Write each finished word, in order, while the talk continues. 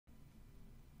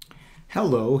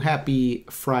Hello, happy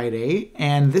Friday,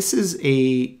 and this is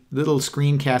a little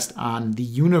screencast on the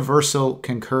universal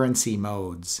concurrency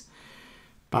modes.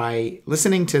 By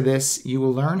listening to this, you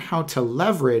will learn how to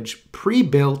leverage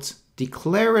pre-built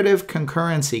declarative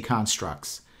concurrency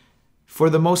constructs for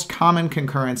the most common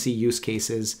concurrency use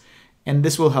cases, and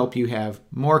this will help you have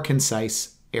more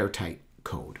concise, airtight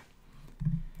code.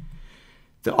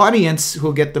 The audience who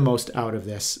will get the most out of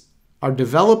this are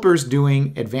developers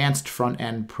doing advanced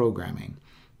front-end programming.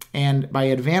 And by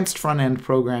advanced front-end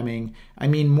programming, I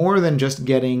mean more than just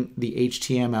getting the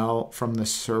HTML from the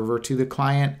server to the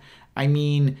client. I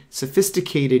mean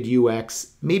sophisticated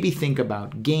UX. Maybe think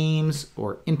about games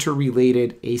or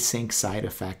interrelated async side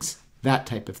effects, that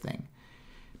type of thing.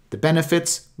 The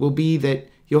benefits will be that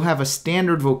you'll have a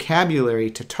standard vocabulary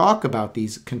to talk about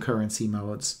these concurrency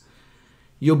modes.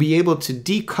 You'll be able to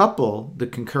decouple the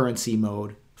concurrency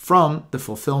mode from the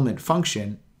fulfillment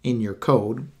function in your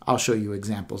code. I'll show you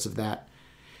examples of that.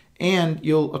 And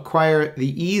you'll acquire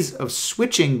the ease of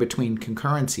switching between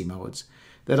concurrency modes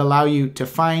that allow you to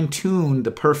fine-tune the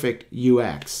perfect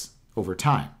UX over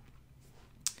time.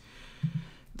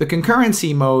 The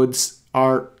concurrency modes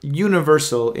are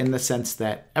universal in the sense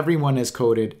that everyone has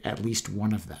coded at least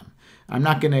one of them. I'm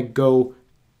not going to go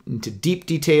into deep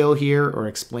detail here or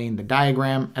explain the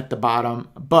diagram at the bottom,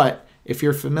 but if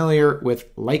you're familiar with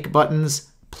like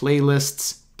buttons,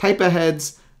 playlists, type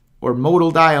aheads, or modal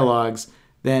dialogues,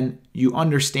 then you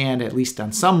understand, at least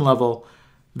on some level,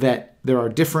 that there are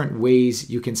different ways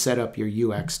you can set up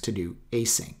your UX to do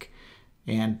async.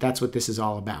 And that's what this is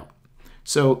all about.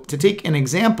 So to take an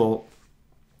example,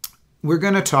 we're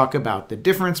going to talk about the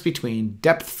difference between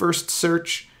depth-first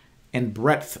search and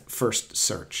breadth-first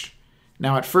search.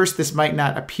 Now, at first, this might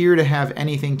not appear to have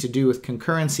anything to do with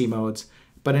concurrency modes,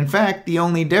 but in fact, the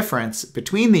only difference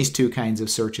between these two kinds of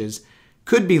searches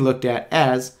could be looked at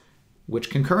as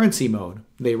which concurrency mode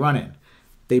they run in.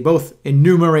 They both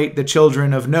enumerate the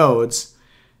children of nodes,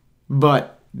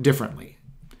 but differently.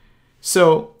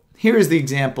 So here is the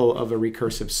example of a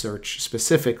recursive search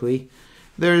specifically.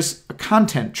 There's a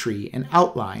content tree, an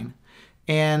outline,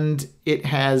 and it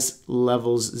has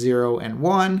levels 0 and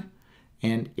 1,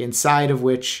 and inside of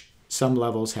which some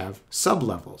levels have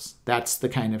sublevels. That's the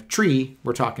kind of tree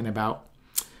we're talking about,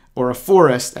 or a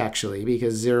forest actually,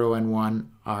 because 0 and 1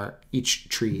 are each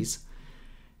trees.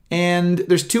 And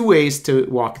there's two ways to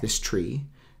walk this tree.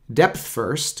 Depth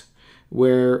first,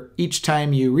 where each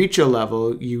time you reach a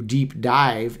level, you deep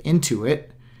dive into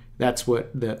it. That's what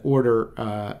the order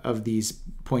of these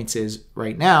points is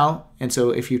right now. And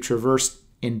so if you traverse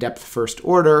in depth first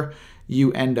order,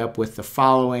 you end up with the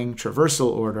following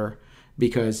traversal order,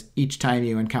 because each time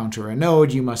you encounter a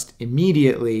node, you must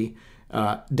immediately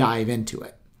dive into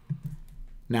it.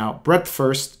 Now, breadth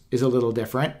first is a little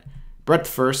different. Breadth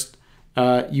first,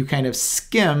 you kind of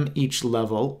skim each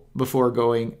level before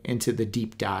going into the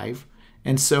deep dive.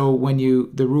 And so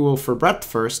the rule for breadth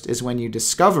first is when you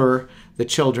discover the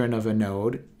children of a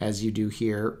node, as you do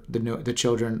here, the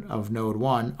children of node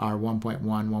 1 are 1.1,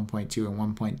 1.2,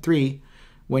 and 1.3.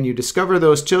 When you discover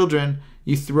those children,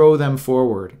 you throw them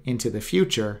forward into the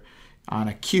future on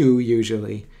a queue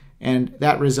usually, and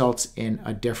that results in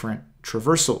a different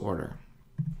traversal order.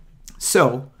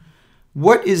 So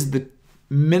what is the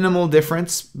minimal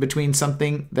difference between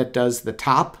something that does the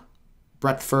top,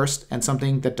 breadth first, and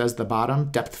something that does the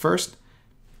bottom, depth first?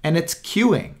 And it's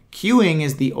queuing. Queuing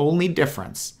is the only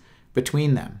difference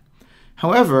between them.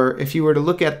 However, if you were to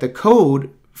look at the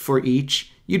code for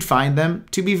each, you'd find them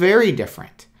to be very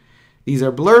different. These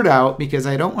are blurred out because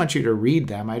I don't want you to read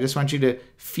them. I just want you to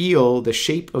feel the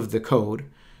shape of the code,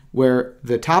 where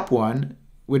the top one,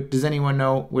 does anyone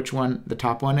know which one the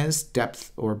top one is,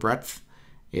 depth or breadth?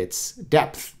 It's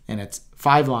depth, and it's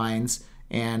 5 lines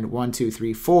and 1, 2,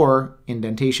 3, 4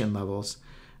 indentation levels,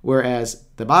 whereas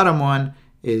the bottom one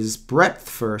is breadth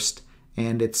first,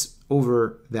 and it's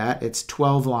over that. It's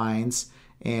 12 lines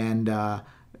and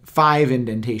 5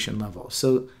 indentation levels.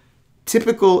 So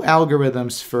typical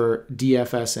algorithms for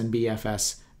DFS and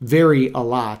BFS vary a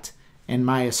lot, and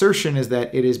my assertion is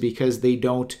that it is because they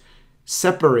don't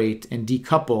separate and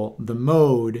decouple the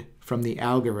mode from the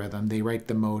algorithm. They write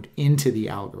the mode into the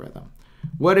algorithm.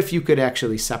 What if you could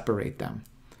actually separate them?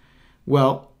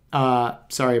 Well,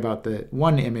 sorry about the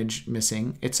one image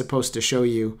missing. It's supposed to show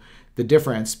you the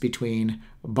difference between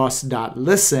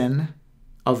bus.listen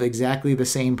of exactly the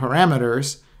same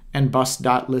parameters and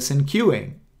bus.listen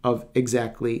queuing of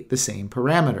exactly the same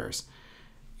parameters.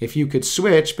 If you could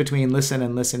switch between listen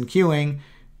and listen queuing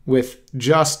with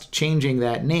just changing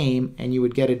that name, and you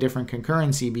would get a different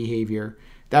concurrency behavior,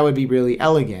 that would be really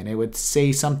elegant. It would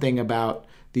say something about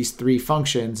these three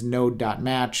functions,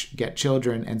 node.match,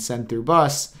 getChildren, and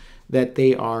sendThroughBus, that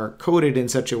they are coded in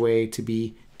such a way to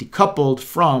be decoupled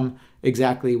from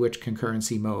exactly which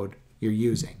concurrency mode you're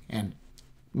using. And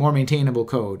more maintainable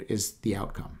code is the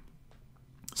outcome.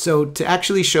 So to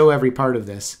actually show every part of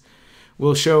this,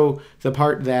 we'll show the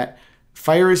part that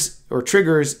fires or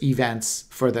triggers events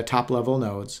for the top level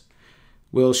nodes.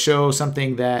 We'll show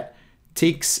something that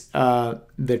takes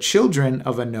the children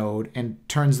of a node and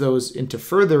turns those into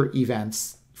further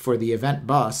events for the event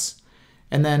bus.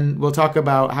 And then we'll talk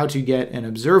about how to get an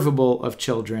observable of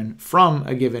children from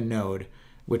a given node,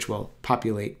 which will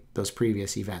populate those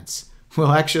previous events.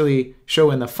 We'll actually show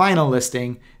in the final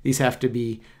listing, these have to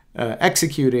be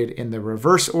executed in the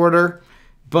reverse order,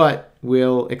 but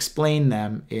we'll explain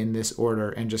them in this order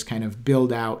and just kind of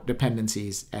build out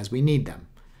dependencies as we need them.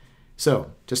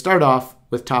 So to start off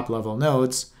with top level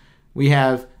nodes, we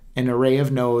have an array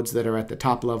of nodes that are at the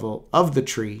top level of the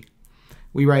tree.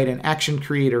 We write an action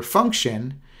creator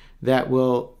function that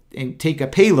will take a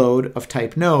payload of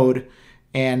type node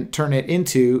and turn it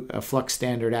into a flux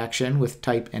standard action with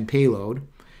type and payload.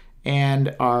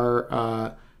 And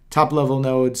our top level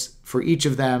nodes, for each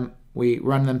of them, we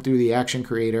run them through the action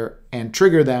creator and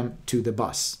trigger them to the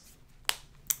bus.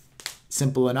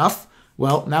 Simple enough.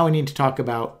 Well, now we need to talk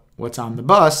about what's on the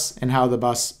bus and how the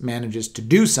bus manages to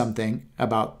do something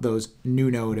about those new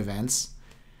node events.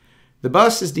 The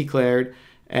bus is declared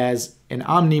as an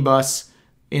omnibus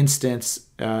instance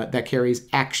that carries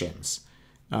actions,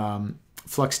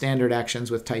 flux standard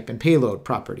actions with type and payload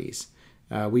properties.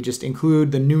 We just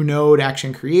include the new node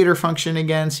action creator function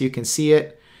again so you can see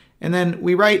it. And then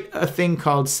we write a thing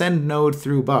called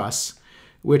sendNodeThroughBus,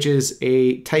 which is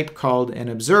a type called an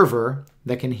observer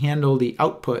that can handle the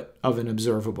output of an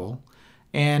observable.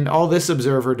 And all this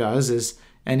observer does is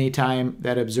anytime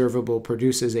that observable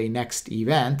produces a next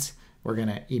event, we're going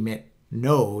to emit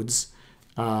nodes,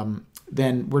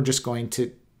 then we're just going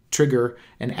to trigger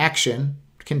an action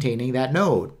containing that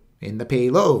node in the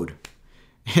payload.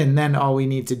 And then all we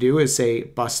need to do is say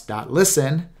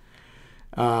bus.listen.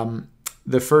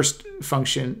 The first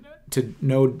function to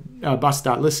node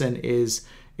bus.listen is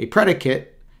a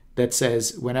predicate that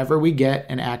says whenever we get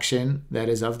an action that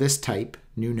is of this type,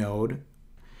 new node,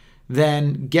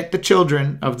 then get the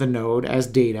children of the node as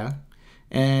data,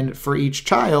 and for each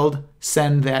child,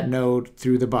 send that node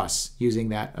through the bus using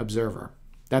that observer.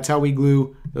 That's how we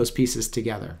glue those pieces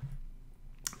together.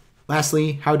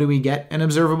 Lastly, how do we get an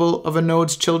observable of a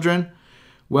node's children?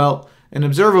 Well, an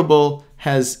observable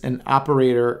has an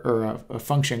operator or a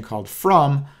function called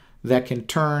from that can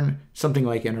turn something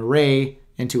like an array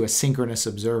into a synchronous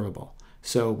observable.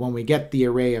 So when we get the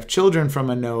array of children from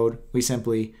a node, we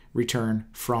simply return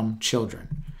from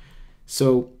children.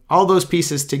 So all those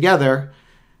pieces together,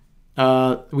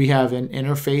 we have an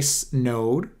interface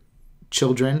node,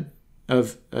 children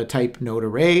of a type node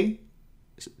array,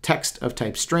 text of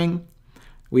type string.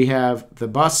 We have the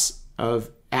bus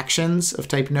of actions of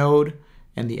type node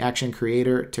and the action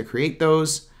creator to create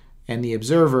those and the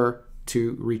observer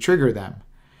to retrigger them.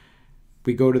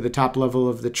 We go to the top level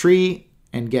of the tree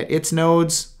and get its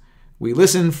nodes. We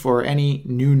listen for any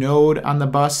new node on the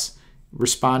bus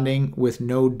responding with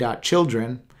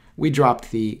node.children. We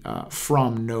dropped the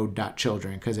from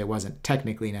node.children because it wasn't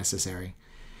technically necessary.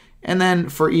 And then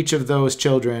for each of those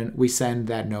children, we send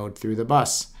that node through the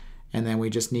bus. And then we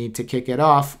just need to kick it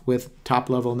off with top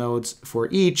level nodes for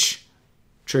each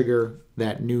trigger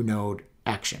that new node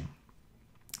action.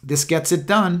 This gets it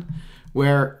done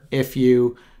where if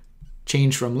you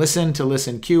change from listen to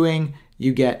listen queuing,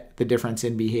 you get the difference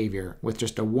in behavior with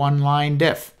just a one-line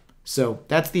diff. So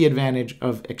that's the advantage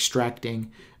of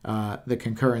extracting the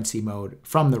concurrency mode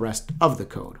from the rest of the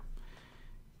code.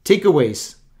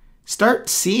 Takeaways. Start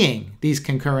seeing these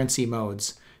concurrency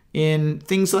modes in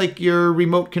things like your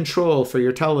remote control for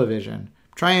your television.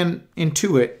 Try and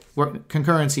intuit what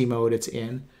concurrency mode it's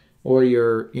in, or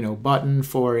your button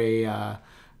for a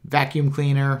vacuum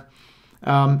cleaner.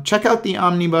 Check out the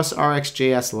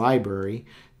OmnibusRxJS library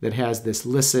that has this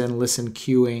listen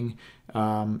queuing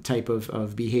type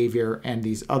of behavior and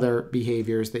these other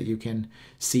behaviors that you can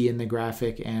see in the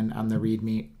graphic and on the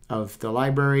README of the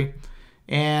library.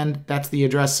 And that's the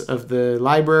address of the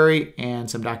library and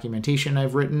some documentation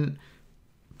I've written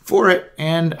for it.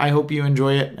 And I hope you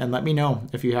enjoy it and let me know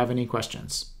if you have any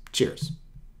questions. Cheers.